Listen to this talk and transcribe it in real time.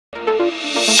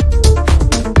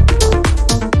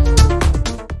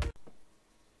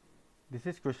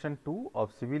This is question 2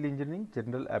 of Civil Engineering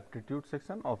General Aptitude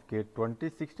section of GATE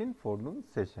 2016 forenoon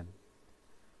session.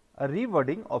 A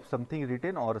rewording of something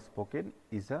written or spoken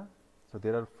is a, so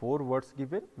there are 4 words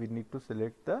given, we need to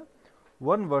select the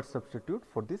one word substitute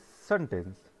for this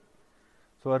sentence.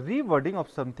 So, a rewording of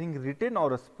something written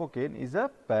or spoken is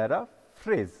a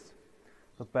paraphrase.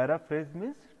 So, paraphrase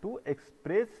means to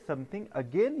express something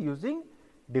again using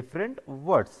different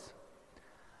words.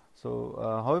 So,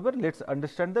 however, let us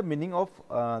understand the meaning of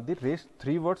the rest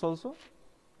 3 words also.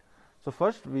 So,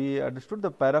 first we understood the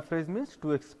paraphrase means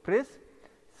to express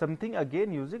something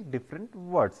again using different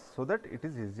words, so that it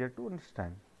is easier to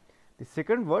understand. The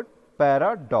second word,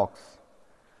 paradox.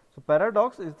 So,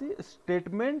 paradox is the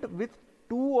statement with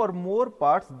 2 or more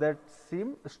parts that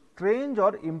seem strange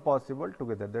or impossible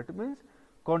together, that means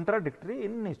contradictory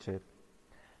in nature.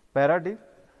 Paradox,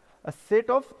 a set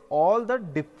of all the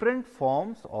different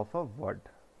forms of a word.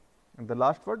 And the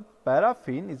last word,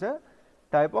 paraffin, is a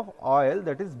type of oil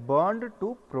that is burned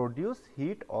to produce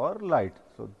heat or light.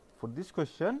 So, for this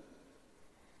question,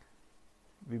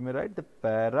 we may write the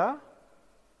paraphrase,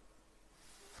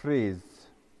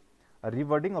 a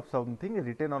rewording of something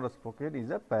written or spoken is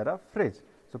a paraphrase.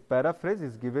 So, paraphrase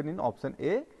is given in option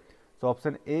A. So,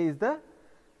 option A is the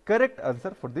correct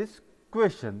answer for this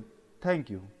question. Thank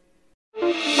you.